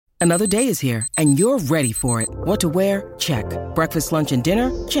Another day is here, and you're ready for it. What to wear? Check. Breakfast, lunch, and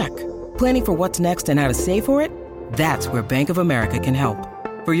dinner? Check. Planning for what's next and how to save for it? That's where Bank of America can help.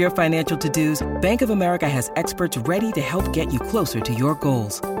 For your financial to-dos, Bank of America has experts ready to help get you closer to your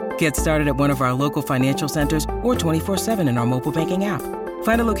goals. Get started at one of our local financial centers or 24/7 in our mobile banking app.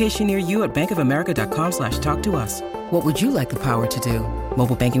 Find a location near you at bankofamerica.com/talktous. What would you like the power to do?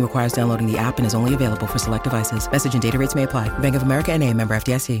 Mobile banking requires downloading the app and is only available for select devices. Message and data rates may apply. Bank of America N.A., member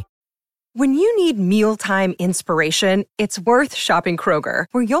FDIC. When you need mealtime inspiration, it's worth shopping Kroger,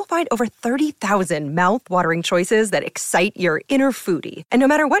 where you'll find over 30,000 mouth-watering choices that excite your inner foodie. And no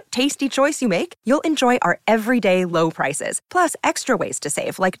matter what tasty choice you make, you'll enjoy our everyday low prices, plus extra ways to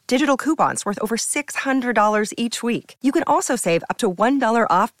save, like digital coupons worth over $600 each week. You can also save up to $1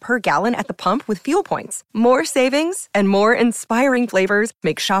 off per gallon at the pump with fuel points. More savings and more inspiring flavors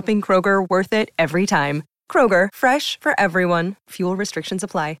make shopping Kroger worth it every time. Kroger, fresh for everyone. Fuel restrictions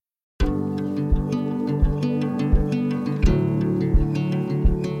apply.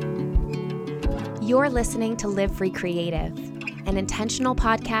 You're listening to Live Free Creative, an intentional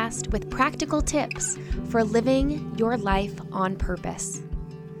podcast with practical tips for living your life on purpose.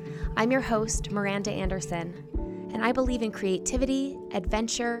 I'm your host, Miranda Anderson, and I believe in creativity,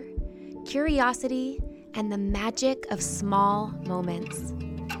 adventure, curiosity, and the magic of small moments.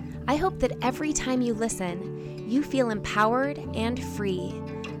 I hope that every time you listen, you feel empowered and free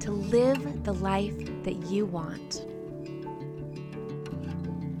to live the life that you want.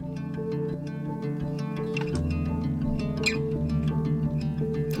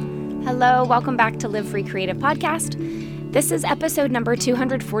 Hello, welcome back to Live Free Creative Podcast. This is episode number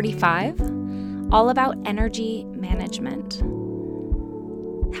 245, all about energy management.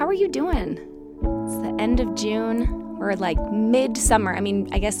 How are you doing? It's the end of June. We're like mid-summer. I mean,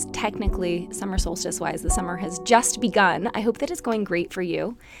 I guess technically summer solstice-wise, the summer has just begun. I hope that it's going great for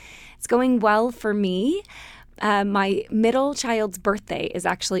you. It's going well for me. My middle child's birthday is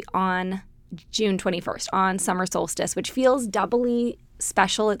actually on June 21st, on summer solstice, which feels doubly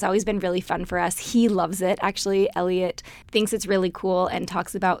special. It's always been really fun for us. He loves it. Actually, Elliot thinks it's really cool and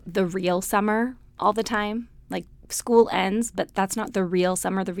talks about the real summer all the time. Like school ends, but that's not the real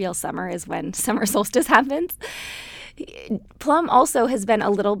summer. The real summer is when summer solstice happens. Plum also has been a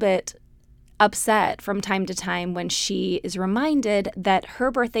little bit upset from time to time when she is reminded that her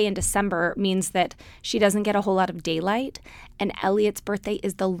birthday in December means that she doesn't get a whole lot of daylight, and Elliot's birthday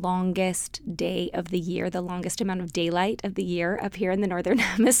is the longest day of the year, the longest amount of daylight of the year up here in the Northern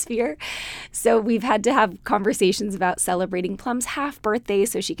Hemisphere. So we've had to have conversations about celebrating Plum's half birthday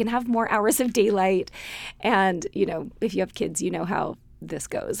so she can have more hours of daylight. And, you know, if you have kids, you know how this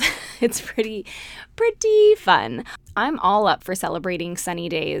goes. It's pretty fun. I'm all up for celebrating sunny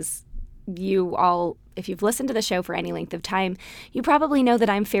days. You all, if you've listened to the show for any length of time, you probably know that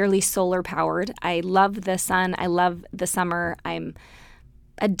I'm fairly solar powered. I love the sun. I love the summer. I'm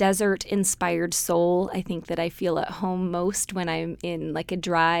a desert-inspired soul. I think that I feel at home most when I'm in like a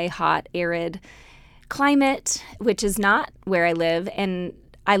dry, hot, arid climate, which is not where I live. And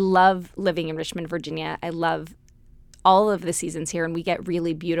I love living in Richmond, Virginia. I love all of the seasons here, and we get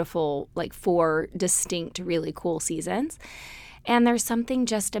really beautiful, like 4 distinct, really cool seasons. And there's something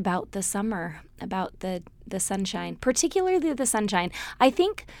just about the summer, about the sunshine, particularly the sunshine. I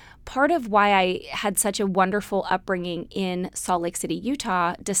think part of why I had such a wonderful upbringing in Salt Lake City,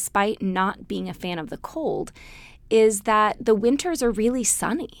 Utah, despite not being a fan of the cold, is that the winters are really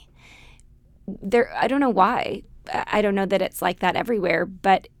sunny. I don't know why. I don't know that it's like that everywhere,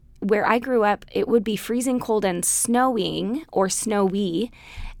 but where I grew up, it would be freezing cold and snowing or snowy,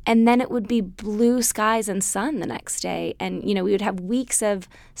 and then it would be blue skies and sun the next day. And, you know, we would have weeks of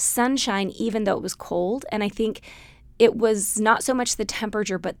sunshine even though it was cold. And I think it was not so much the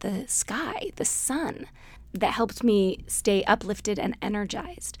temperature, but the sky, the sun, that helped me stay uplifted and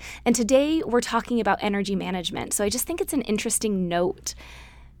energized. And today we're talking about energy management. So I just think it's an interesting note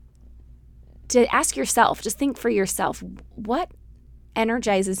to ask yourself, just think for yourself, what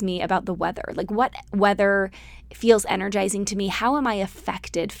energizes me about the weather? Like, what weather feels energizing to me? How am I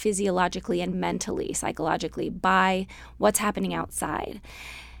affected physiologically and mentally, psychologically by what's happening outside?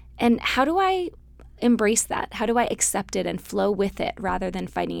 And how do I embrace that? How do I accept it and flow with it rather than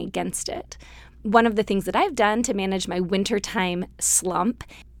fighting against it? One of the things that I've done to manage my wintertime slump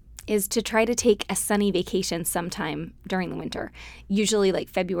is to try to take a sunny vacation sometime during the winter. Usually like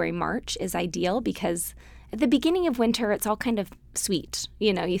February, March is ideal because at the beginning of winter, it's all kind of sweet.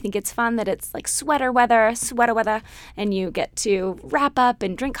 You know, you think it's fun that it's like sweater weather, and you get to wrap up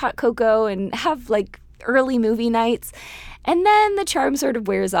and drink hot cocoa and have like early movie nights. And then the charm sort of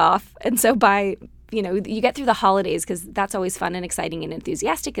wears off. And so by you get through the holidays because that's always fun and exciting and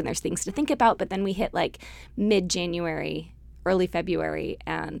enthusiastic and there's things to think about. But then we hit like mid-January, early February,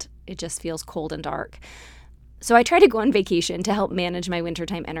 and it just feels cold and dark. So I try to go on vacation to help manage my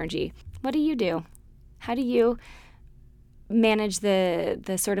wintertime energy. What do you do? How do you manage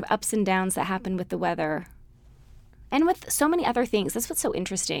the sort of ups and downs that happen with the weather and with so many other things? That's what's so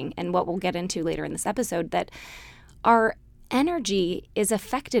interesting, and what we'll get into later in this episode, that our energy is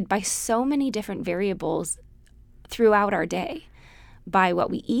affected by so many different variables throughout our day, by what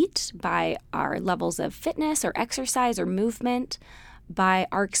we eat, by our levels of fitness or exercise or movement, by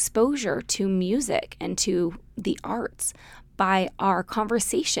our exposure to music and to the arts, by our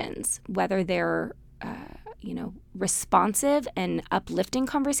conversations, whether they're responsive and uplifting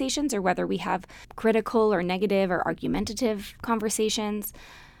conversations or whether we have critical or negative or argumentative conversations.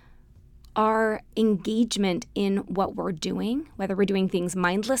 Our engagement in what we're doing, whether we're doing things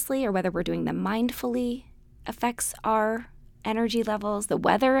mindlessly or whether we're doing them mindfully, affects our energy levels. The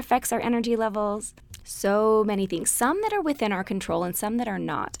weather affects our energy levels. So many things, some that are within our control and some that are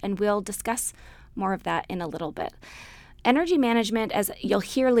not. And we'll discuss more of that in a little bit. Energy management, as you'll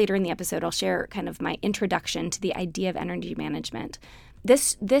hear later in the episode, I'll share kind of my introduction to the idea of energy management.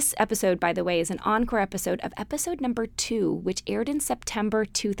 This episode, by the way, is an encore episode of episode number 2, which aired in September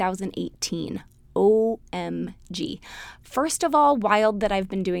 2018. OMG. First of all, wild that I've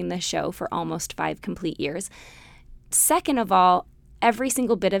been doing this show for almost 5 complete years. Second of all, every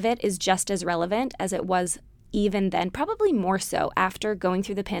single bit of it is just as relevant as it was even then, probably more so after going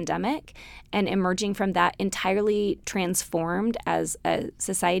through the pandemic and emerging from that entirely transformed as a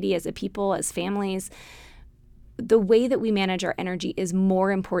society, as a people, as families. The way that we manage our energy is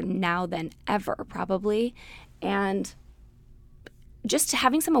more important now than ever, probably. And just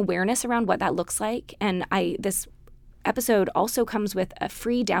having some awareness around what that looks like. And this episode also comes with a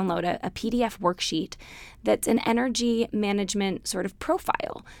free download, a PDF worksheet that's an energy management sort of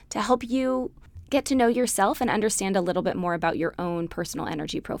profile to help you get to know yourself and understand a little bit more about your own personal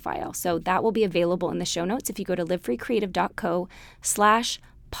energy profile. So that will be available in the show notes if you go to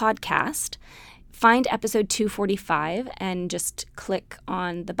livefreecreative.co/podcast. Find episode 245 and just click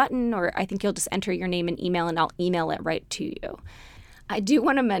on the button, or I think you'll just enter your name and email and I'll email it right to you. I do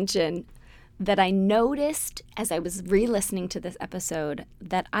want to mention that I noticed as I was re-listening to this episode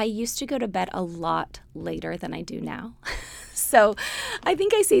that I used to go to bed a lot later than I do now. So I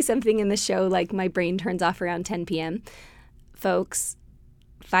think I say something in the show like my brain turns off around 10 p.m. Folks,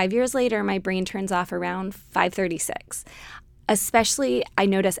 5 years later, my brain turns off around 5:36. Especially, I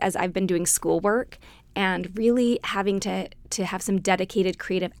notice as I've been doing schoolwork and really having to have some dedicated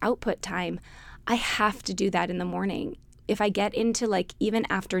creative output time, I have to do that in the morning. If I get into like even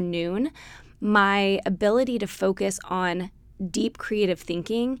afternoon, my ability to focus on deep creative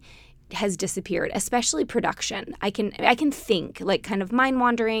thinking has disappeared, especially production. I can think like kind of mind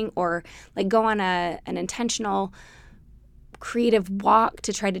wandering or like go on an intentional creative walk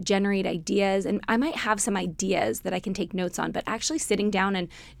to try to generate ideas. And I might have some ideas that I can take notes on, but actually sitting down and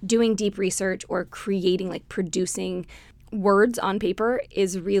doing deep research or creating, like producing words on paper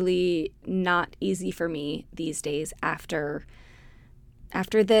is really not easy for me these days after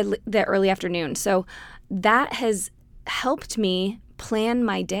the early afternoon. So that has helped me plan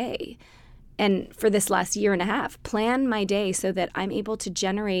my day. And for this last year and a half, plan my day so that I'm able to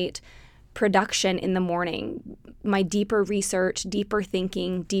generate production in the morning. My deeper research, deeper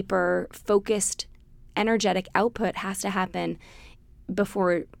thinking, deeper focused, energetic output has to happen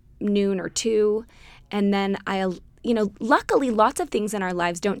before noon or 2. And then luckily lots of things in our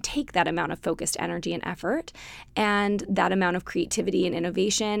lives don't take that amount of focused energy and effort and that amount of creativity and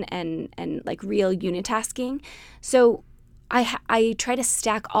innovation and like real unitasking. So I try to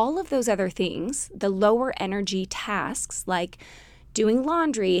stack all of those other things, the lower energy tasks like doing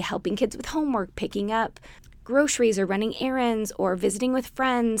laundry, helping kids with homework, picking up groceries or running errands or visiting with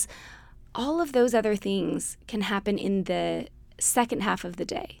friends. All of those other things can happen in the second half of the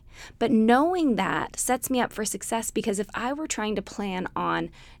day. But knowing that sets me up for success, because if I were trying to plan on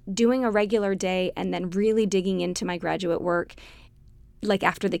doing a regular day and then really digging into my graduate work, like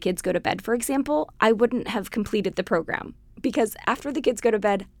after the kids go to bed, for example, I wouldn't have completed the program, because after the kids go to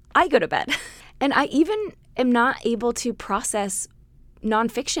bed, I go to bed. And I even am not able to process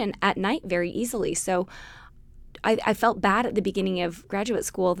nonfiction at night very easily. So I felt bad at the beginning of graduate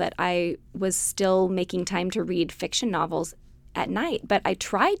school that I was still making time to read fiction novels at night. But I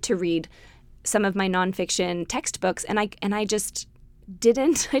tried to read some of my nonfiction textbooks and I just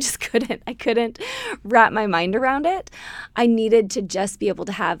didn't. I just couldn't. I couldn't wrap my mind around it. I needed to just be able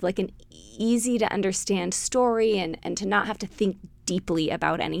to have like an easy to understand story and to not have to think deeply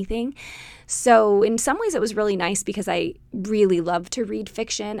about anything. So in some ways it was really nice because I really love to read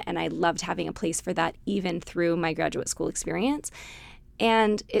fiction and I loved having a place for that even through my graduate school experience.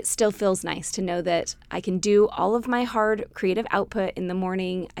 And it still feels nice to know that I can do all of my hard creative output in the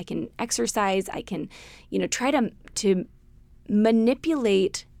morning. I can exercise. I can, try to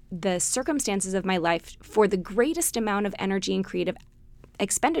manipulate the circumstances of my life for the greatest amount of energy and creative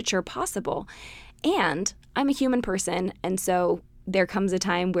expenditure possible. And I'm a human person, and so there comes a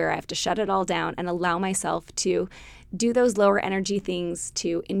time where I have to shut it all down and allow myself to do those lower energy things,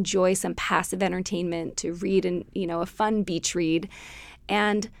 to enjoy some passive entertainment, to read a fun beach read.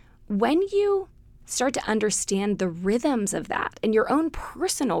 And when you start to understand the rhythms of that and your own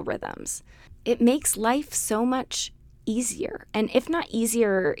personal rhythms, it makes life so much easier. And if not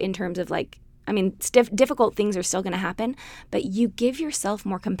easier in terms of difficult things are still going to happen, but you give yourself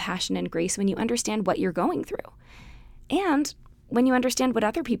more compassion and grace when you understand what you're going through. And when you understand what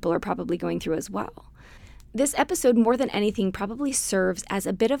other people are probably going through as well. This episode, more than anything, probably serves as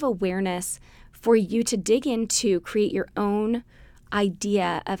a bit of awareness for you to dig into, create your own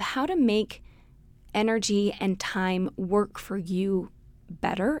idea of how to make energy and time work for you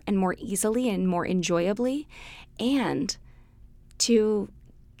better and more easily and more enjoyably, and to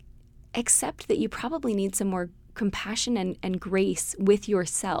accept that you probably need some more compassion and grace with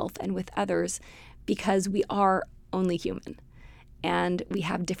yourself and with others, because we are only human. And we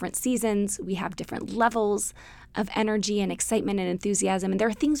have different seasons, we have different levels of energy and excitement and enthusiasm, and there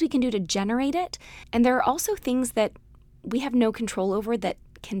are things we can do to generate it, and there are also things that we have no control over that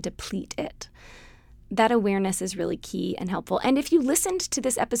can deplete it. That awareness is really key and helpful. And if you listened to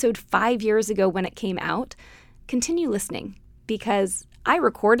this episode 5 years ago when it came out, continue listening, because I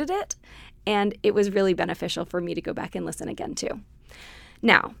recorded it and it was really beneficial for me to go back and listen again too.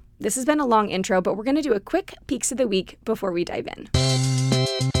 Now, this has been a long intro, but we're going to do a quick Peaks of the Week before we dive in.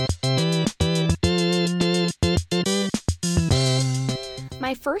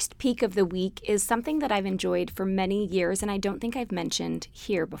 My first peak of the week is something that I've enjoyed for many years, and I don't think I've mentioned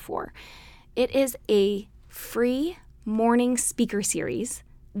here before. It is a free morning speaker series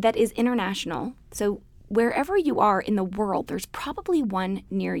that is international. So wherever you are in the world, there's probably one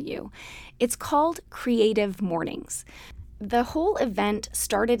near you. It's called Creative Mornings. The whole event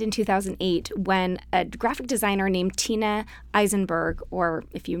started in 2008 when a graphic designer named Tina Eisenberg, or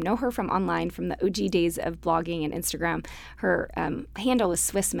if you know her from online, from the OG days of blogging and Instagram, her handle is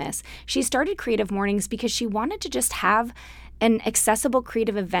Swiss Miss. She started Creative Mornings because she wanted to just have an accessible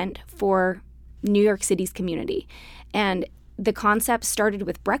creative event for New York City's community. And the concept started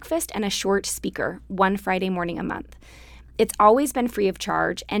with breakfast and a short speaker, one Friday morning a month. It's always been free of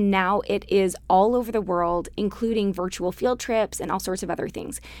charge, and now it is all over the world, including virtual field trips and all sorts of other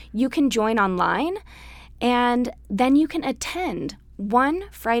things. You can join online, and then you can attend one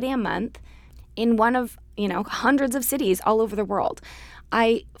Friday a month in one of, hundreds of cities all over the world.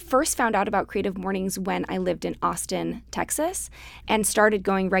 I first found out about Creative Mornings when I lived in Austin, Texas, and started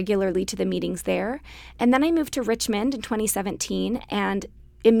going regularly to the meetings there. And then I moved to Richmond in 2017 and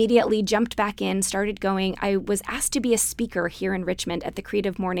immediately jumped back in, started going. I was asked to be a speaker here in Richmond at the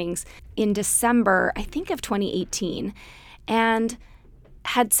Creative Mornings in December, I think, of 2018, and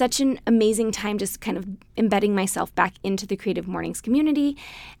had such an amazing time just kind of embedding myself back into the Creative Mornings community.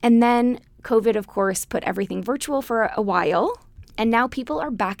 And then COVID, of course, put everything virtual for a while. And now people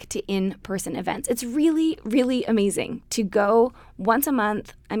are back to in-person events. It's really, really amazing to go once a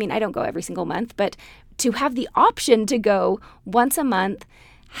month. I mean, I don't go every single month, but to have the option to go once a month,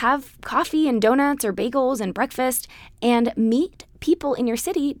 have coffee and donuts or bagels and breakfast, and meet people in your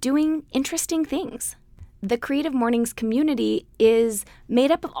city doing interesting things. The Creative Mornings community is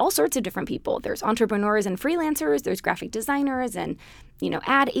made up of all sorts of different people. There's entrepreneurs and freelancers, there's graphic designers and,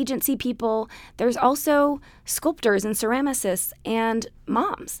 ad agency people. There's also sculptors and ceramicists and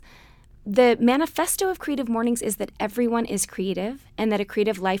moms. The manifesto of Creative Mornings is that everyone is creative and that a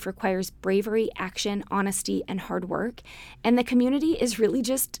creative life requires bravery, action, honesty, and hard work. And the community is really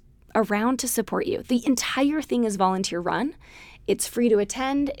just around to support you. The entire thing is volunteer run. It's free to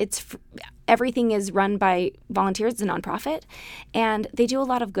attend. Everything is run by volunteers. It's a nonprofit. And they do a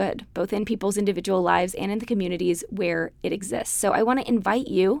lot of good, both in people's individual lives and in the communities where it exists. So I want to invite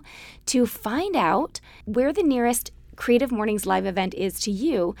you to find out where the nearest Creative Mornings live event is to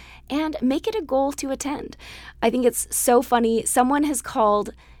you and make it a goal to attend. I think it's so funny. Someone has called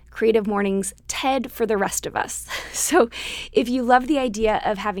Creative Mornings TED for the rest of us. So if you love the idea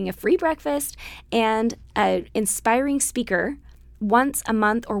of having a free breakfast and an inspiring speaker once a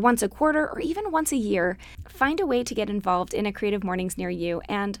month or once a quarter or even once a year, find a way to get involved in a Creative Mornings near you,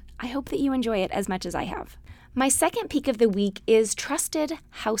 and I hope that you enjoy it as much as I have. My second peek of the week is Trusted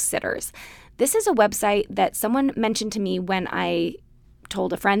House Sitters. This is a website that someone mentioned to me when I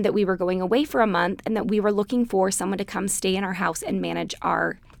told a friend that we were going away for a month and that we were looking for someone to come stay in our house and manage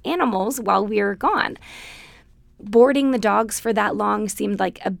our animals while we were gone. Boarding the dogs for that long seemed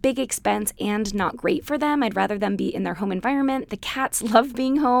like a big expense and not great for them. I'd rather them be in their home environment. The cats love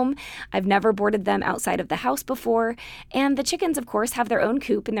being home. I've never boarded them outside of the house before. And the chickens, of course, have their own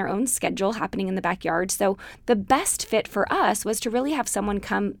coop and their own schedule happening in the backyard. So the best fit for us was to really have someone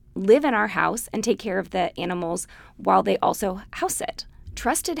come live in our house and take care of the animals while they also house sit.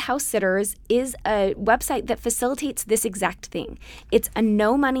 Trusted House Sitters is a website that facilitates this exact thing. It's a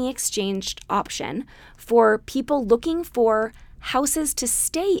no money exchanged option for people looking for houses to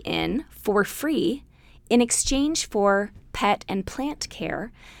stay in for free in exchange for pet and plant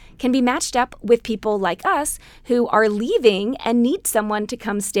care, can be matched up with people like us who are leaving and need someone to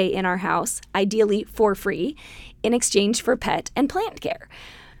come stay in our house, ideally for free, in exchange for pet and plant care.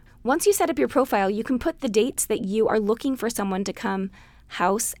 Once you set up your profile, you can put the dates that you are looking for someone to come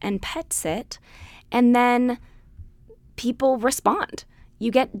house and pet sit, and then people respond.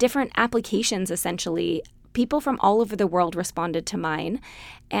 You get different applications, essentially. People from all over the world responded to mine,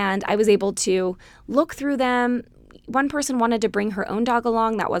 and I was able to look through them. One person wanted to bring her own dog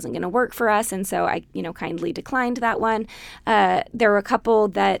along. That wasn't going to work for us, and so I, kindly declined that one. There were a couple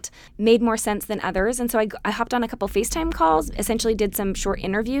that made more sense than others, and so I hopped on a couple FaceTime calls, essentially did some short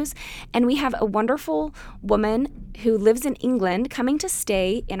interviews, and we have a wonderful woman who lives in England coming to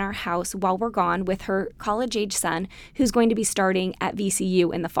stay in our house while we're gone with her college-age son, who's going to be starting at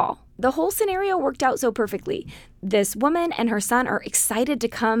VCU in the fall. The whole scenario worked out so perfectly. This woman and her son are excited to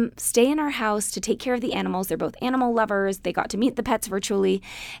come stay in our house to take care of the animals. They're both animal lovers. They got to meet the pets virtually.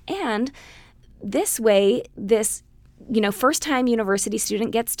 And this way, this, first-time university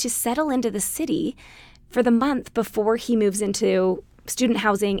student gets to settle into the city for the month before he moves into student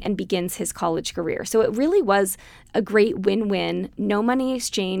housing and begins his college career. So it really was a great win-win, no money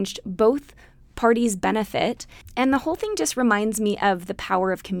exchanged, both parties benefit. And the whole thing just reminds me of the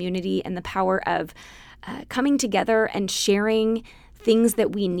power of community and the power of coming together and sharing things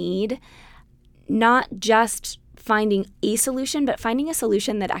that we need, not just finding a solution, but finding a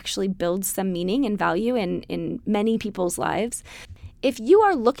solution that actually builds some meaning and value in many people's lives. If you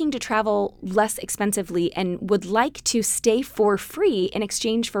are looking to travel less expensively and would like to stay for free in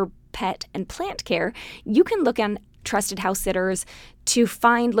exchange for pet and plant care, you can look on Trusted House Sitters to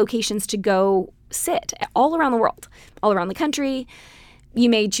find locations to go sit all around the world, all around the country. You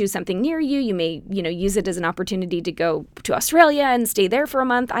may choose something near you. You may, use it as an opportunity to go to Australia and stay there for a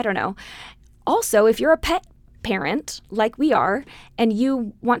month. I don't know. Also, if you're a pet parent like we are and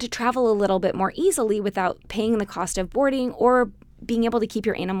you want to travel a little bit more easily without paying the cost of boarding or being able to keep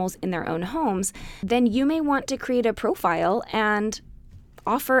your animals in their own homes, then you may want to create a profile and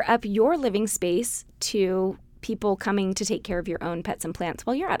offer up your living space to people coming to take care of your own pets and plants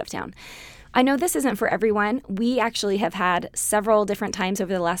while you're out of town. I know this isn't for everyone. We actually have had several different times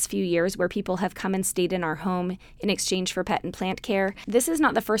over the last few years where people have come and stayed in our home in exchange for pet and plant care. This is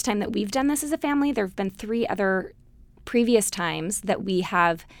not the first time that we've done this as a family. There have been 3 other previous times that we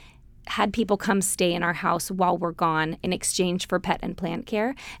have had people come stay in our house while we're gone in exchange for pet and plant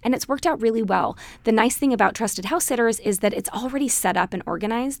care, and it's worked out really well. The nice thing about Trusted House Sitters is that it's already set up and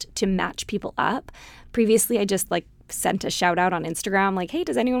organized to match people up. Previously, I just sent a shout out on Instagram hey,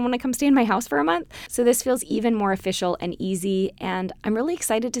 does anyone want to come stay in my house for a month? So this feels even more official and easy, and I'm really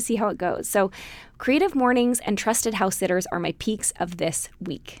excited to see how it goes. So Creative Mornings and Trusted House Sitters are my peaks of this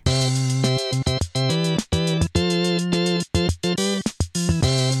week.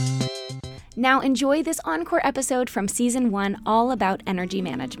 Now enjoy this encore episode from Season 1 all about energy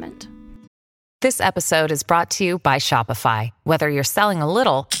management. This episode is brought to you by Shopify. Whether you're selling a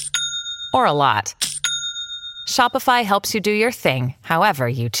little or a lot, Shopify helps you do your thing, however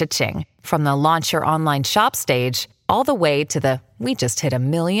you cha-ching. From the launch your online shop stage, all the way to the we just hit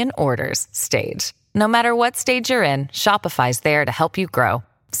 1 million orders stage. No matter what stage you're in, Shopify's there to help you grow.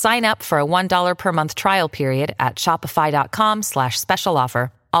 Sign up for a $1 per month trial period at shopify.com/special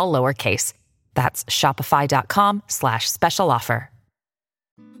offer, all lowercase. That's shopify.com/special offer.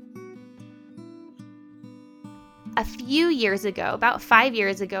 A few years ago, about 5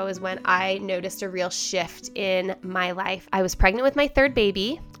 years ago, is when I noticed a real shift in my life. I was pregnant with my 3rd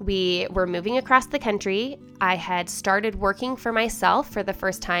baby. We were moving across the country. I had started working for myself for the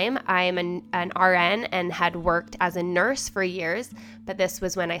first time. I'm an RN and had worked as a nurse for years, but this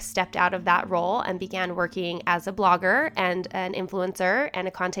was when I stepped out of that role and began working as a blogger and an influencer and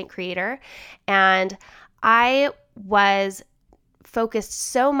a content creator. And I was focused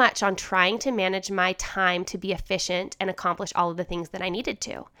so much on trying to manage my time to be efficient and accomplish all of the things that I needed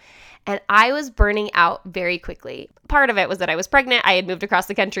to. And I was burning out very quickly. Part of it was that I was pregnant, I had moved across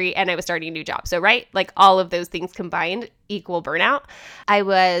the country, and I was starting a new job. So, right, like all of those things combined equal burnout. I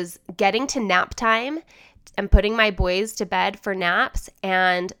was getting to nap time and putting my boys to bed for naps,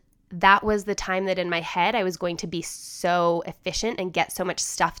 and that was the time that in my head I was going to be so efficient and get so much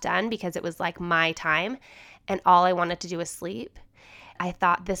stuff done because it was like my time, and all I wanted to do was sleep. I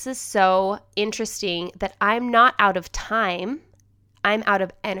thought, this is so interesting that I'm not out of time, I'm out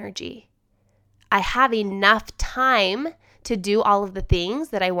of energy. I have enough time to do all of the things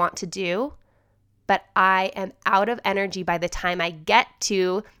that I want to do, but I am out of energy by the time I get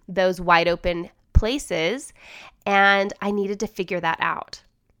to those wide open places, and I needed to figure that out.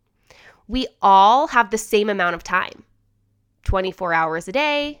 We all have the same amount of time, 24 hours a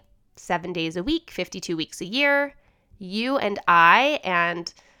day, 7 days a week, 52 weeks a year. You and I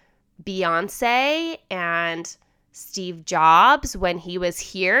and Beyonce and Steve Jobs, when he was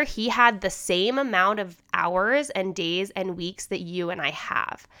here, he had the same amount of hours and days and weeks that you and I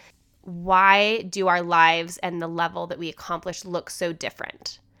have. Why do our lives and the level that we accomplish look so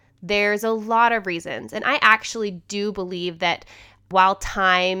different? There's a lot of reasons. And I actually do believe that while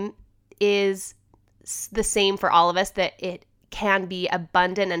time is the same for all of us, that it can be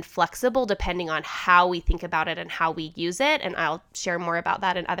abundant and flexible depending on how we think about it and how we use it. And I'll share more about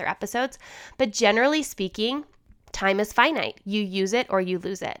that in other episodes. But generally speaking, time is finite. You use it or you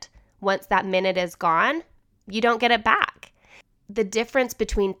lose it. Once that minute is gone, you don't get it back. The difference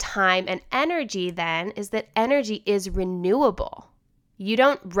between time and energy then is that energy is renewable. You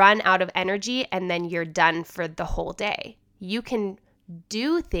don't run out of energy and then you're done for the whole day. You can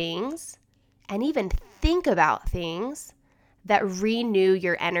do things and even think about things that renew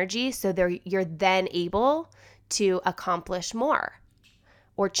your energy so you're then able to accomplish more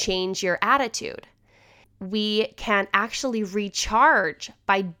or change your attitude. We can actually recharge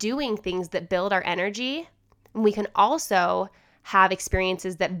by doing things that build our energy. And we can also have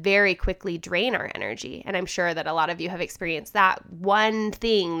experiences that very quickly drain our energy. And I'm sure that a lot of you have experienced that. One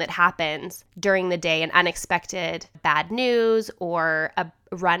thing that happens during the day, an unexpected bad news or a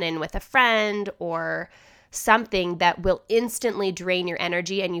run-in with a friend or something that will instantly drain your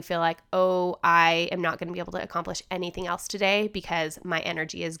energy, and you feel like, oh, I am not going to be able to accomplish anything else today because my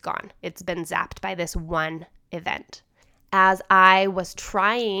energy is gone. It's been zapped by this one event. As I was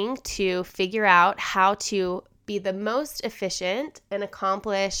trying to figure out how to be the most efficient and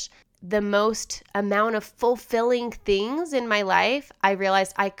accomplish the most amount of fulfilling things in my life, I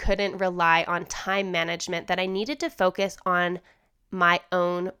realized I couldn't rely on time management, that I needed to focus on my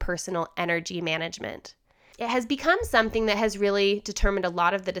own personal energy management. It has become something that has really determined a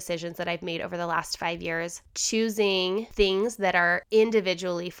lot of the decisions that I've made over the last 5 years, choosing things that are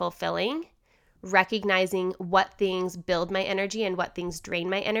individually fulfilling, recognizing what things build my energy and what things drain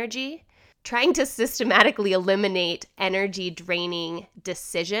my energy, trying to systematically eliminate energy draining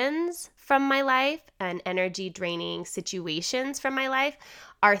decisions from my life and energy draining situations from my life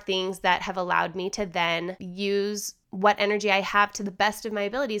are things that have allowed me to then use what energy I have to the best of my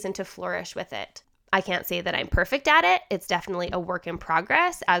abilities and to flourish with it. I can't say that I'm perfect at it. It's definitely a work in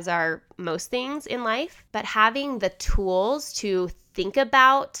progress, as are most things in life. But having the tools to think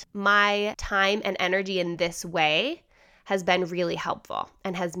about my time and energy in this way has been really helpful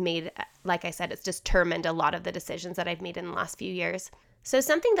and has made, like I said, it's determined a lot of the decisions that I've made in the last few years. So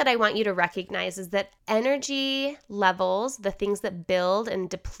something that I want you to recognize is that energy levels, the things that build and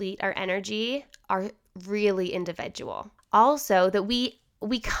deplete our energy, are really individual. Also, that we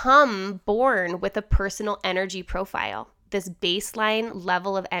come born with a personal energy profile, this baseline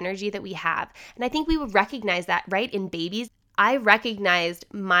level of energy that we have. And I think we would recognize that, right? In babies, I recognized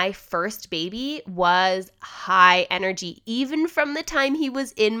my first baby was high energy. Even from the time he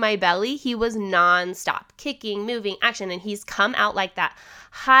was in my belly, he was nonstop, kicking, moving, action, and he's come out like that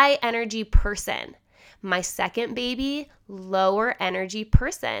high energy person. My second baby, lower energy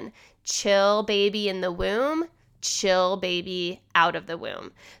person, chill baby in the womb, chill baby out of the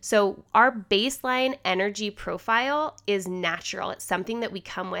womb. So our baseline energy profile is natural. It's something that we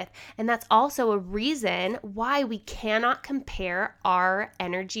come with. And that's also a reason why we cannot compare our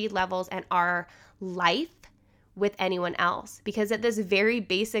energy levels and our life with anyone else. Because at this very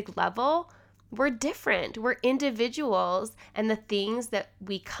basic level, we're different. We're individuals. And the things that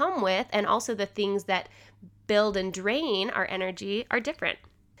we come with and also the things that build and drain our energy are different.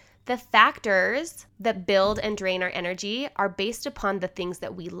 The factors that build and drain our energy are based upon the things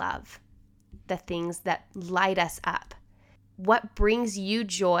that we love, the things that light us up. What brings you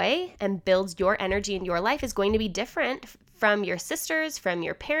joy and builds your energy in your life is going to be different from your sisters, from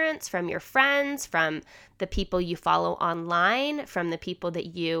your parents, from your friends, from the people you follow online, from the people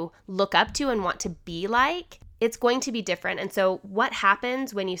that you look up to and want to be like. It's going to be different. And so what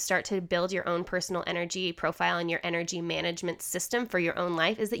happens when you start to build your own personal energy profile and your energy management system for your own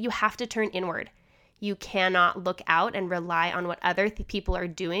life is that you have to turn inward. You cannot look out and rely on what other people are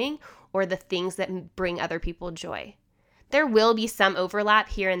doing or the things that bring other people joy. There will be some overlap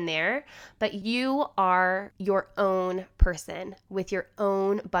here and there, but you are your own person with your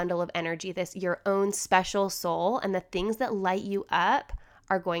own bundle of energy, your own special soul, and the things that light you up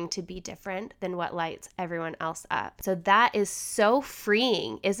are going to be different than what lights everyone else up. So that is so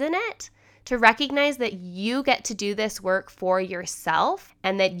freeing, isn't it? To recognize that you get to do this work for yourself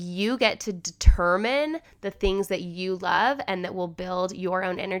and that you get to determine the things that you love and that will build your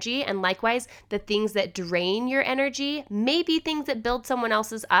own energy. And likewise, the things that drain your energy may be things that build someone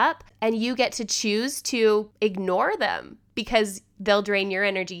else's up, and you get to choose to ignore them because they'll drain your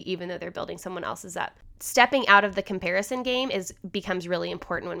energy even though they're building someone else's up. Stepping out of the comparison game becomes really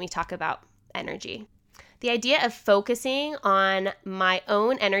important when we talk about energy. The idea of focusing on my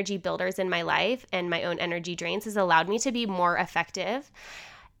own energy builders in my life and my own energy drains has allowed me to be more effective.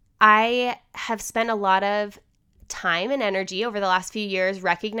 I have spent a lot of time and energy over the last few years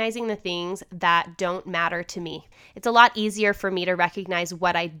recognizing the things that don't matter to me. It's a lot easier for me to recognize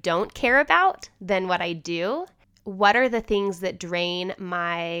what I don't care about than what I do. What are the things that drain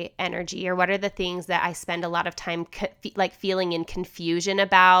my energy, or what are the things that I spend a lot of time feeling in confusion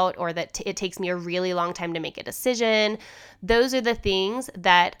about, or that it takes me a really long time to make a decision? Those are the things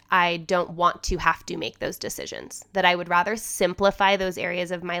that I don't want to have to make those decisions, that I would rather simplify those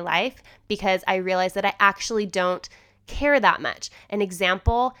areas of my life because I realize that I actually don't care that much. An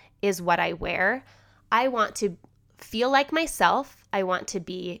example is what I wear. I want to feel like myself. I want to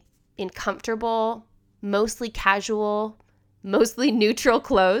be in comfortable, mostly casual, mostly neutral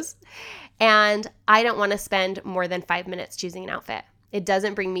clothes, and I don't want to spend more than 5 minutes choosing an outfit. It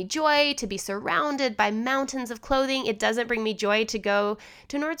doesn't bring me joy to be surrounded by mountains of clothing. It doesn't bring me joy to go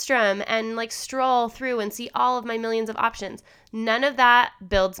to Nordstrom and stroll through and see all of my millions of options. None of that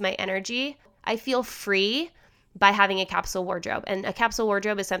builds my energy. I feel free by having a capsule wardrobe. And a capsule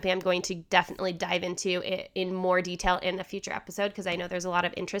wardrobe is something I'm going to definitely dive into in more detail in a future episode because I know there's a lot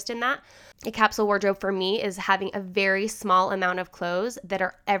of interest in that. A capsule wardrobe for me is having a very small amount of clothes that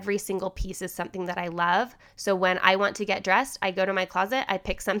are every single piece is something that I love. So when I want to get dressed, I go to my closet, I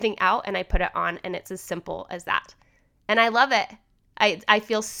pick something out and I put it on, and it's as simple as that. And I love it. I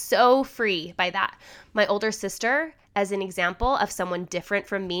feel so free by that. My older sister, as an example of someone different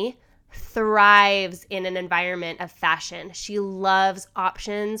from me, thrives in an environment of fashion. She loves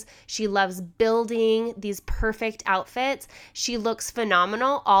options. She loves building these perfect outfits. She looks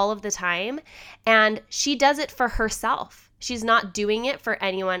phenomenal all of the time, and she does it for herself. She's not doing it for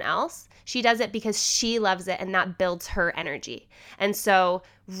anyone else. She does it because she loves it, and that builds her energy. And so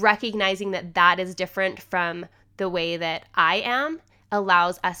recognizing that that is different from the way that I am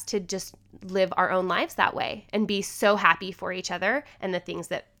allows us to just live our own lives that way and be so happy for each other and the things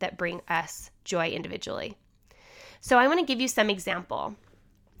that bring us joy individually. So I want to give you some example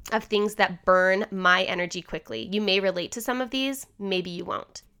of things that burn my energy quickly. You may relate to some of these, maybe you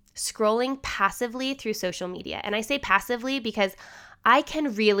won't. Scrolling passively through social media. And I say passively because I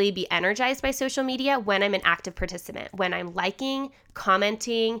can really be energized by social media when I'm an active participant, when I'm liking,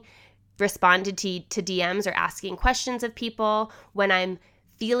 commenting, responded to DMs or asking questions of people, when I'm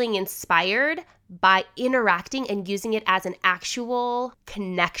feeling inspired by interacting and using it as an actual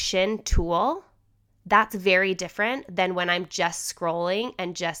connection tool. That's very different than when I'm just scrolling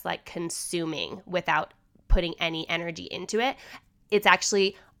and just consuming without putting any energy into it. It's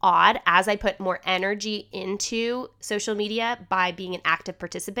actually odd. As I put more energy into social media by being an active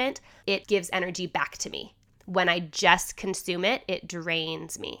participant, it gives energy back to me. When I just consume it, it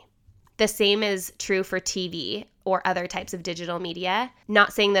drains me. The same is true for TV or other types of digital media.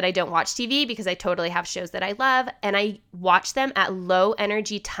 Not saying that I don't watch TV, because I totally have shows that I love, and I watch them at low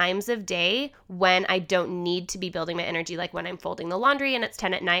energy times of day when I don't need to be building my energy, like when I'm folding the laundry and it's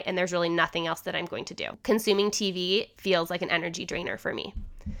 10 at night and there's really nothing else that I'm going to do. Consuming TV feels like an energy drainer for me.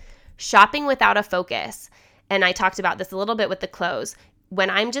 Shopping without a focus, and I talked about this a little bit with the clothes. When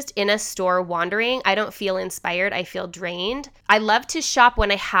I'm just in a store wandering, I don't feel inspired. I feel drained. I love to shop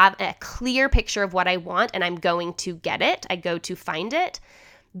when I have a clear picture of what I want and I'm going to get it. I go to find it.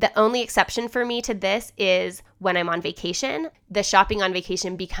 The only exception for me to this is when I'm on vacation. The shopping on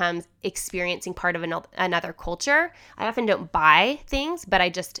vacation becomes experiencing part of another culture. I often don't buy things, but I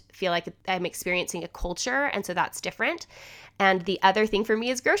just feel like I'm experiencing a culture, and so that's different. And the other thing for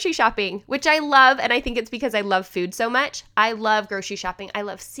me is grocery shopping, which I love. And I think it's because I love food so much. I love grocery shopping. I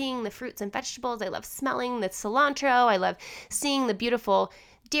love seeing the fruits and vegetables. I love smelling the cilantro. I love seeing the beautiful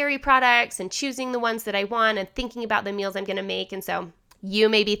dairy products and choosing the ones that I want and thinking about the meals I'm going to make. And so you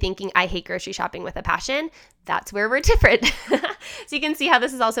may be thinking, I hate grocery shopping with a passion. That's where we're different. So you can see how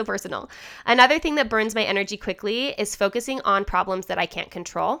this is also personal. Another thing that burns my energy quickly is focusing on problems that I can't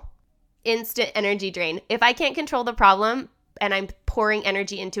control. Instant energy drain. If I can't control the problem and I'm pouring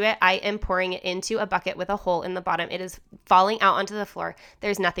energy into it, I am pouring it into a bucket with a hole in the bottom. It is falling out onto the floor.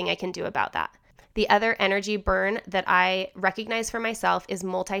 There's nothing I can do about that. The other energy burn that I recognize for myself is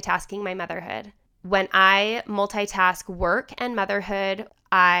multitasking my motherhood. When I multitask work and motherhood,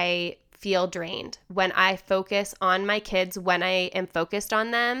 I feel drained. When I focus on my kids, when I am focused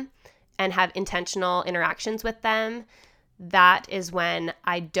on them and have intentional interactions with them, that is when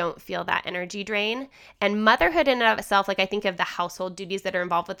I don't feel that energy drain. And motherhood in and of itself, like I think of the household duties that are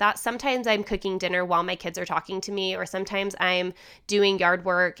involved with that. Sometimes I'm cooking dinner while my kids are talking to me, or sometimes I'm doing yard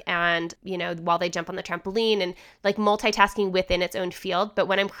work and, while they jump on the trampoline, and like multitasking within its own field. But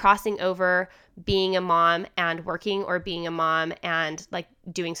when I'm crossing over being a mom and working, or being a mom and like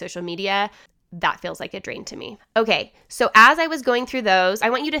doing social media, that feels like a drain to me. Okay, so as I was going through those,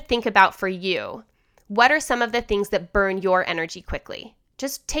 I want you to think about for you, what are some of the things that burn your energy quickly?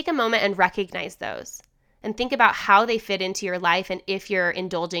 Just take a moment and recognize those and think about how they fit into your life and if you're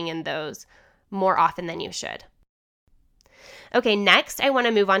indulging in those more often than you should. Okay, next I want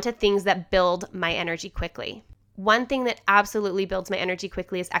to move on to things that build my energy quickly. One thing that absolutely builds my energy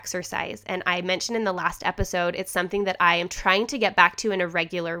quickly is exercise. And I mentioned in the last episode, it's something that I am trying to get back to in a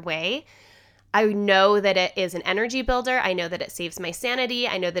regular way. I know that it is an energy builder. I know that it saves my sanity.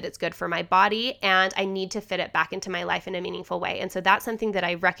 I know that it's good for my body, and I need to fit it back into my life in a meaningful way. And so that's something that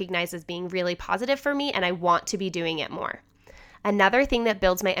I recognize as being really positive for me, and I want to be doing it more. Another thing that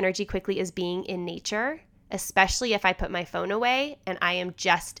builds my energy quickly is being in nature, especially if I put my phone away and I am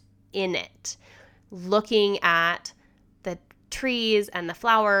just in it, looking at the trees and the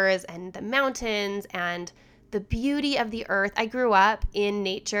flowers and the mountains and the beauty of the earth. I grew up in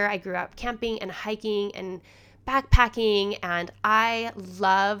nature. I grew up camping and hiking and backpacking, and I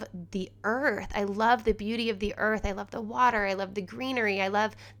love the earth. I love the beauty of the earth. I love the water. I love the greenery. I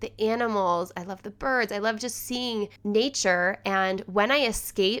love the animals. I love the birds. I love just seeing nature. And when I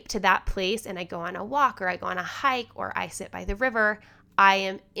escape to that place and I go on a walk, or I go on a hike, or I sit by the river, I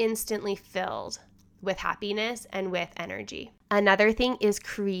am instantly filled with happiness and with energy. Another thing is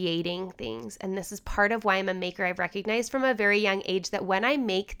creating things. And this is part of why I'm a maker. I've recognized from a very young age that when I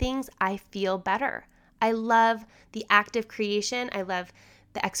make things, I feel better. I love the act of creation. I love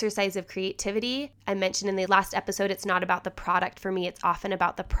the exercise of creativity. I mentioned in the last episode, it's not about the product for me. It's often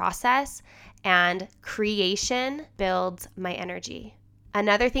about the process. And creation builds my energy.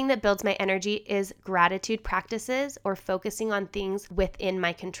 Another thing that builds my energy is gratitude practices, or focusing on things within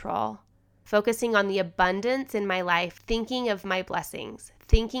my control. Focusing on the abundance in my life, thinking of my blessings,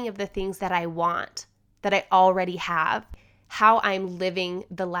 thinking of the things that I want, that I already have, how I'm living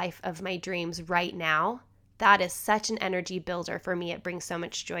the life of my dreams right now. That is such an energy builder for me. It brings so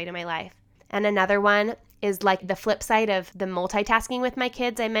much joy to my life. And another one is like the flip side of the multitasking with my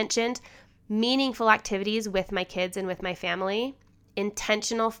kids I mentioned, meaningful activities with my kids and with my family,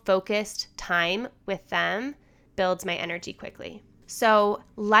 intentional, focused time with them builds my energy quickly. So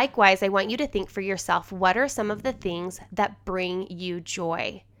likewise, I want you to think for yourself, what are some of the things that bring you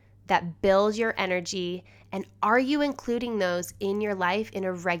joy, that build your energy, and are you including those in your life in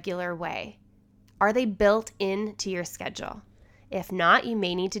a regular way? Are they built into your schedule? If not, you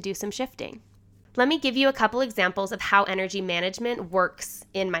may need to do some shifting. Let me give you a couple examples of how energy management works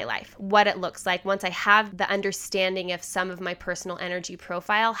in my life, what it looks like once I have the understanding of some of my personal energy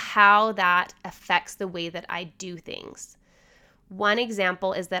profile, how that affects the way that I do things. One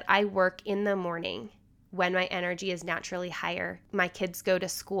example is that I work in the morning when my energy is naturally higher. My kids go to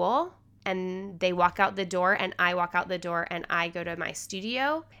school and they walk out the door, and I walk out the door and I go to my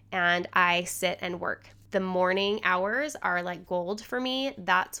studio and I sit and work. The morning hours are like gold for me.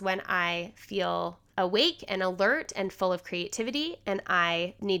 That's when I feel awake and alert and full of creativity, and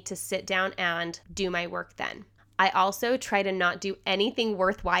I need to sit down and do my work then. I also try to not do anything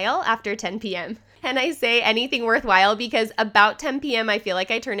worthwhile after 10 p.m. And I say anything worthwhile because about 10 p.m. I feel like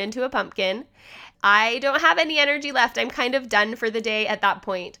I turn into a pumpkin. I don't have any energy left. I'm kind of done for the day at that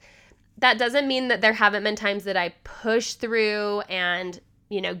point. That doesn't mean that there haven't been times that I push through and,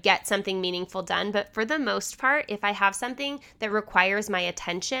 get something meaningful done. But for the most part, if I have something that requires my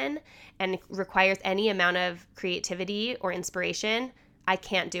attention and requires any amount of creativity or inspiration, I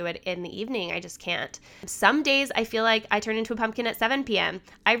can't do it in the evening. I just can't. Some days I feel like I turn into a pumpkin at 7 p.m.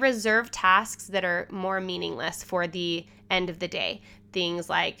 I reserve tasks that are more meaningless for the end of the day. Things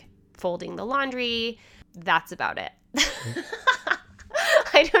like folding the laundry. That's about it.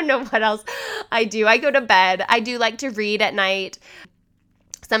 I don't know what else I do. I go to bed. I do like to read at night.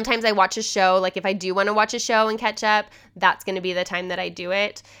 Sometimes I watch a show. Like if I do want to watch a show and catch up, that's going to be the time that I do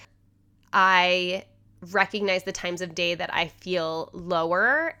it. I recognize the times of day that I feel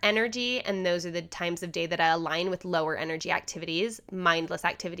lower energy, and those are the times of day that I align with lower energy activities, mindless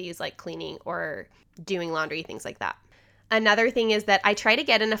activities like cleaning or doing laundry, things like that. Another thing is that I try to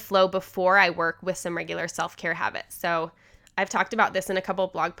get in a flow before I work with some regular self-care habits. So I've talked about this in a couple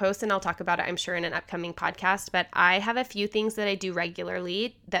of blog posts, and I'll talk about it, I'm sure, in an upcoming podcast, but I have a few things that I do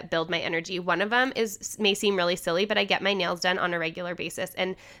regularly that build my energy. One of them may seem really silly, but I get my nails done on a regular basis.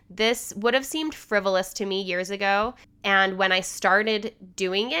 And this would have seemed frivolous to me years ago. And when I started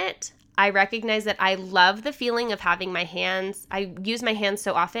doing it, I recognize that I love the feeling of having my hands. I use my hands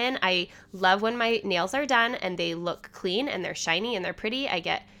so often. I love when my nails are done and they look clean and they're shiny and they're pretty. I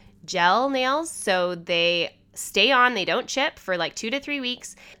get gel nails, so they stay on, they don't chip for like 2 to 3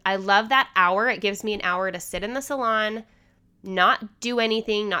 weeks. I love that hour. It gives me an hour to sit in the salon, not do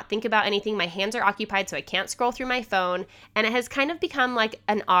anything, not think about anything. My hands are occupied, so I can't scroll through my phone. And it has kind of become like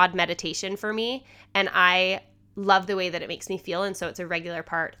an odd meditation for me. And I love the way that it makes me feel. And so it's a regular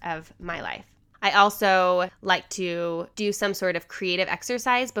part of my life. I also like to do some sort of creative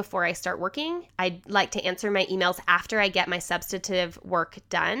exercise before I start working. I like to answer my emails after I get my substantive work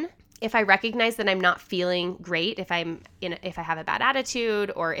done. If I recognize that I'm not feeling great, if I have a bad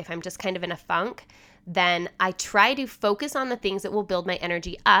attitude, or if I'm just kind of in a funk, then I try to focus on the things that will build my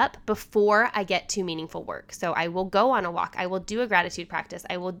energy up before I get to meaningful work. So I will go on a walk. I will do a gratitude practice.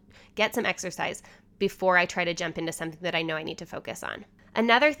 I will get some exercise before I try to jump into something that I know I need to focus on.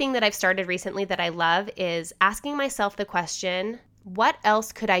 Another thing that I've started recently that I love is asking myself the question, what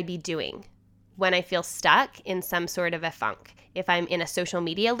else could I be doing when I feel stuck in some sort of a funk? If I'm in a social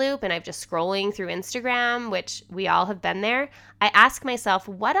media loop and I'm just scrolling through Instagram, which we all have been there, I ask myself,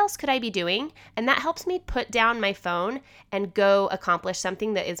 what else could I be doing? And that helps me put down my phone and go accomplish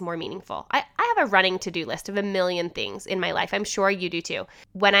something that is more meaningful. I have a running to-do list of a million things in my life. I'm sure you do too.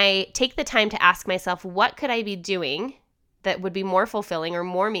 When I take the time to ask myself, what could I be doing that would be more fulfilling or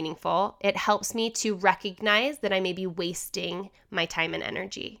more meaningful, it helps me to recognize that I may be wasting my time and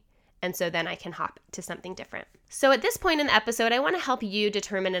energy. And so then I can hop to something different. So at this point in the episode, I want to help you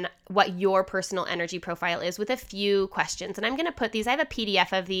determine what your personal energy profile is with a few questions. And I'm going to put these, I have a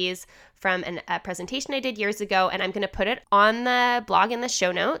PDF of these from a presentation I did years ago, and I'm going to put it on the blog in the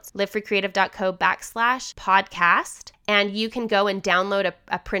show notes, livefreecreative.co/podcast. And you can go and download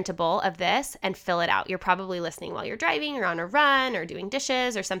a printable of this and fill it out. You're probably listening while you're driving or on a run or doing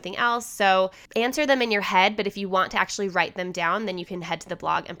dishes or something else. So answer them in your head, but if you want to actually write them down, then you can head to the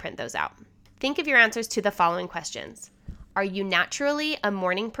blog and print those out. Think of your answers to the following questions. Are you naturally a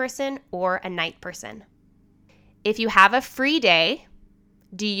morning person or a night person? If you have a free day,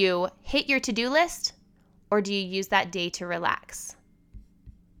 do you hit your to-do list or do you use that day to relax?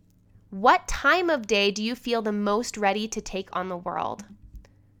 What time of day do you feel the most ready to take on the world?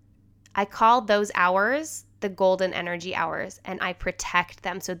 I call those hours the golden energy hours, and I protect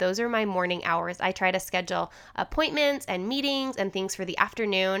them. So those are my morning hours. I try to schedule appointments and meetings and things for the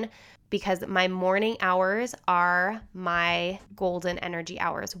afternoon because my morning hours are my golden energy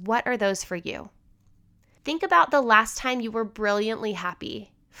hours. What are those for you? Think about the last time you were brilliantly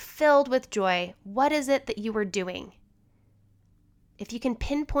happy, filled with joy. What is it that you were doing? If you can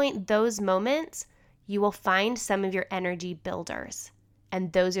pinpoint those moments, you will find some of your energy builders.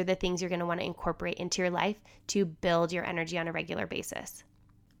 And those are the things you're going to want to incorporate into your life to build your energy on a regular basis.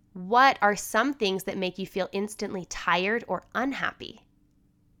 What are some things that make you feel instantly tired or unhappy?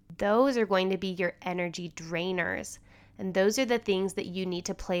 Those are going to be your energy drainers. And those are the things that you need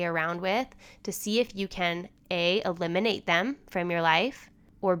to play around with to see if you can A, eliminate them from your life,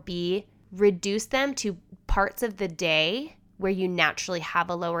 or B, reduce them to parts of the day where you naturally have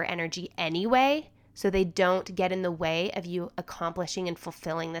a lower energy anyway, so they don't get in the way of you accomplishing and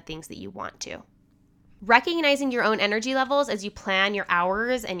fulfilling the things that you want to. Recognizing your own energy levels as you plan your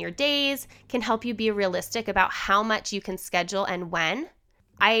hours and your days can help you be realistic about how much you can schedule and when.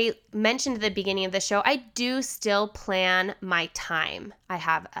 I mentioned at the beginning of the show, I do still plan my time. I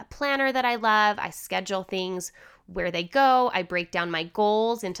have a planner that I love. I schedule things where they go. I break down my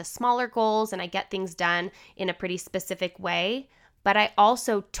goals into smaller goals and I get things done in a pretty specific way. But I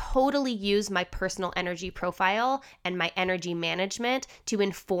also totally use my personal energy profile and my energy management to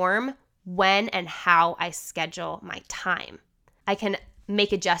inform when and how I schedule my time. I can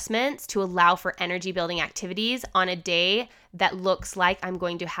make adjustments to allow for energy building activities on a day that looks like I'm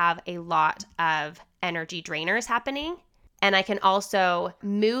going to have a lot of energy drainers happening. And I can also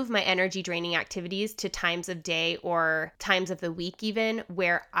move my energy draining activities to times of day or times of the week even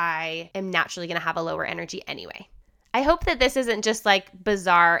where I am naturally going to have a lower energy anyway. I hope that this isn't just like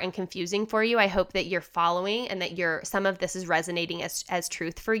bizarre and confusing for you. I hope that you're following and that some of this is resonating as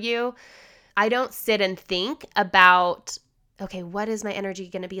truth for you. I don't sit and think about, okay, what is my energy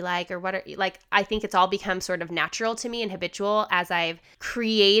going to be like? Or I think it's all become sort of natural to me and habitual as I've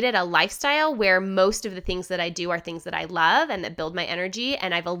created a lifestyle where most of the things that I do are things that I love and that build my energy.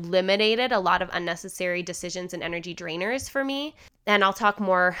 And I've eliminated a lot of unnecessary decisions and energy drainers for me. And I'll talk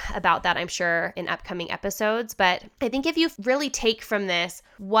more about that, I'm sure, in upcoming episodes. But I think if you really take from this,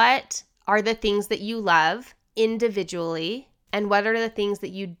 what are the things that you love individually and what are the things that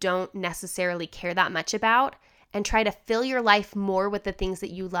you don't necessarily care that much about? And try to fill your life more with the things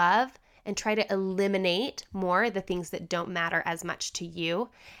that you love and try to eliminate more the things that don't matter as much to you,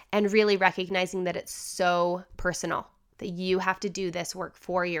 and really recognizing that it's so personal, that you have to do this work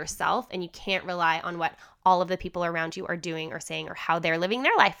for yourself and you can't rely on what all of the people around you are doing or saying or how they're living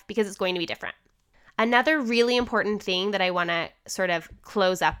their life, because it's going to be different. Another really important thing that I want to sort of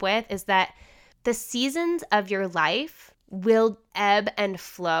close up with is that the seasons of your life will ebb and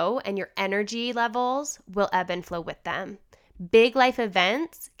flow, and your energy levels will ebb and flow with them. Big life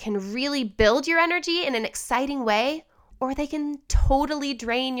events can really build your energy in an exciting way, or they can totally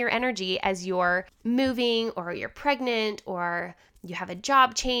drain your energy as you're moving or you're pregnant or you have a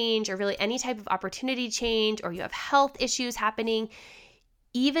job change or really any type of opportunity change or you have health issues happening.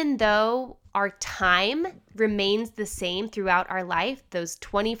 Even though our time remains the same throughout our life, those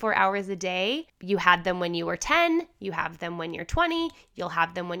 24 hours a day, you had them when you were 10, you have them when you're 20, you'll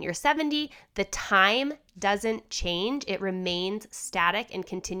have them when you're 70. The time doesn't change. It remains static and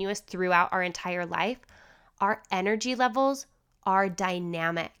continuous throughout our entire life. Our energy levels are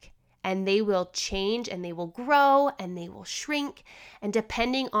dynamic and they will change and they will grow and they will shrink. And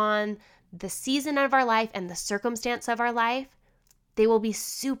depending on the season of our life and the circumstance of our life, they will be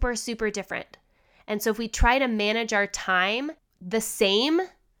super, super different. And so if we try to manage our time the same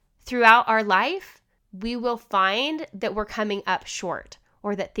throughout our life, we will find that we're coming up short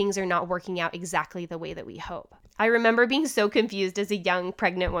or that things are not working out exactly the way that we hope. I remember being so confused as a young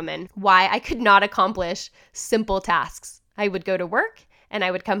pregnant woman why I could not accomplish simple tasks. I would go to work and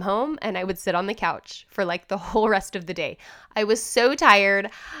I would come home and I would sit on the couch for like the whole rest of the day. I was so tired.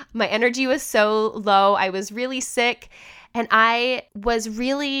 My energy was so low. I was really sick. And I was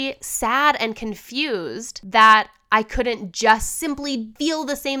really sad and confused that I couldn't just simply feel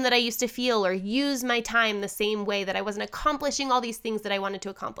the same that I used to feel or use my time the same way, that I wasn't accomplishing all these things that I wanted to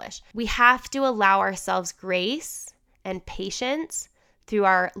accomplish. We have to allow ourselves grace and patience through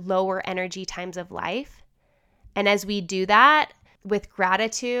our lower energy times of life. And as we do that, with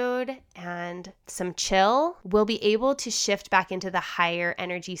gratitude and some chill, we'll be able to shift back into the higher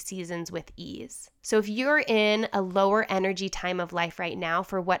energy seasons with ease. So if you're in a lower energy time of life right now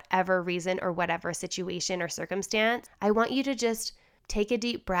for whatever reason or whatever situation or circumstance, I want you to just take a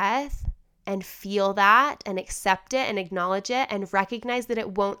deep breath and feel that and accept it and acknowledge it and recognize that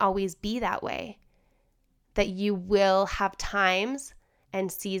it won't always be that way. That you will have times and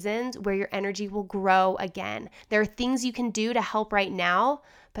seasons where your energy will grow again. There are things you can do to help right now,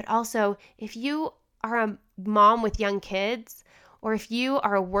 but also if you are a mom with young kids, or if you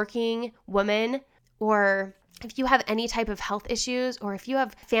are a working woman, or if you have any type of health issues, or if you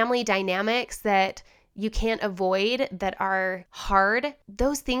have family dynamics that you can't avoid that are hard,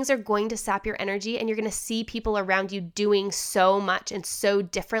 those things are going to sap your energy, and you're going to see people around you doing so much and so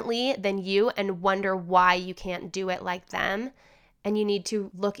differently than you and wonder why you can't do it like them. And you need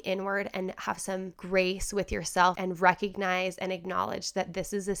to look inward and have some grace with yourself and recognize and acknowledge that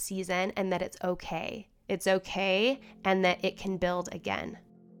this is a season and that it's okay. It's okay, and that it can build again.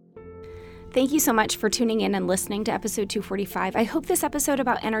 Thank you so much for tuning in and listening to episode 245. I hope this episode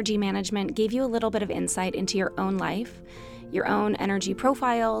about energy management gave you a little bit of insight into your own life, your own energy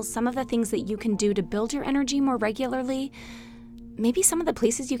profiles, some of the things that you can do to build your energy more regularly, maybe some of the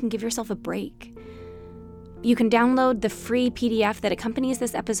places you can give yourself a break. You can download the free PDF that accompanies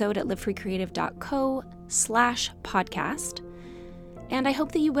this episode at livefreecreative.co/podcast. And I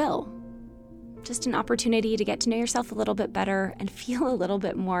hope that you will. Just an opportunity to get to know yourself a little bit better and feel a little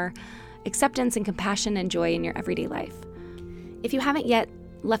bit more acceptance and compassion and joy in your everyday life. If you haven't yet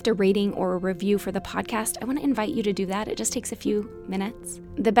left a rating or a review for the podcast, I want to invite you to do that. It just takes a few minutes.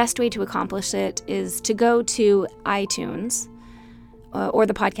 The best way to accomplish it is to go to iTunes or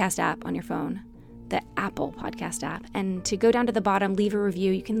the podcast app on your phone. the Apple Podcast app, and to go down to the bottom, leave a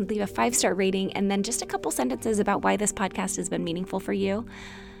review. You can leave a 5-star rating and then just a couple sentences about why this podcast has been meaningful for you.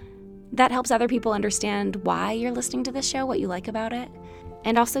 That helps other people understand why you're listening to this show, what you like about it,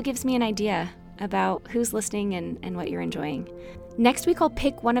 and also gives me an idea about who's listening and what you're enjoying. Next week, I'll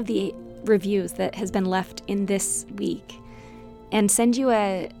pick one of the reviews that has been left in this week and send you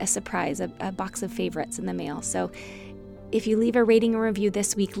a surprise, a box of favorites in the mail. So if you leave a rating or review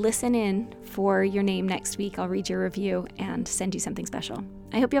this week, listen in for your name next week. I'll read your review and send you something special.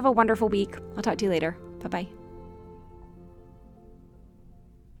 I hope you have a wonderful week. I'll talk to you later. Bye-bye.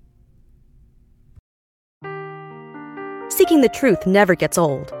 Seeking the truth never gets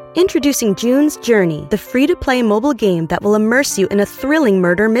old. Introducing June's Journey, the free-to-play mobile game that will immerse you in a thrilling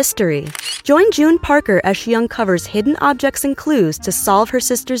murder mystery. Join June Parker as she uncovers hidden objects and clues to solve her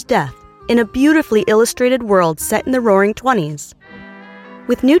sister's death in a beautifully illustrated world set in the Roaring '20s.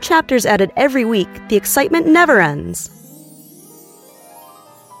 With new chapters added every week, the excitement never ends.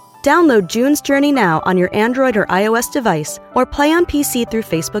 Download June's Journey now on your Android or iOS device, or play on PC through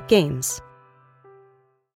Facebook Games.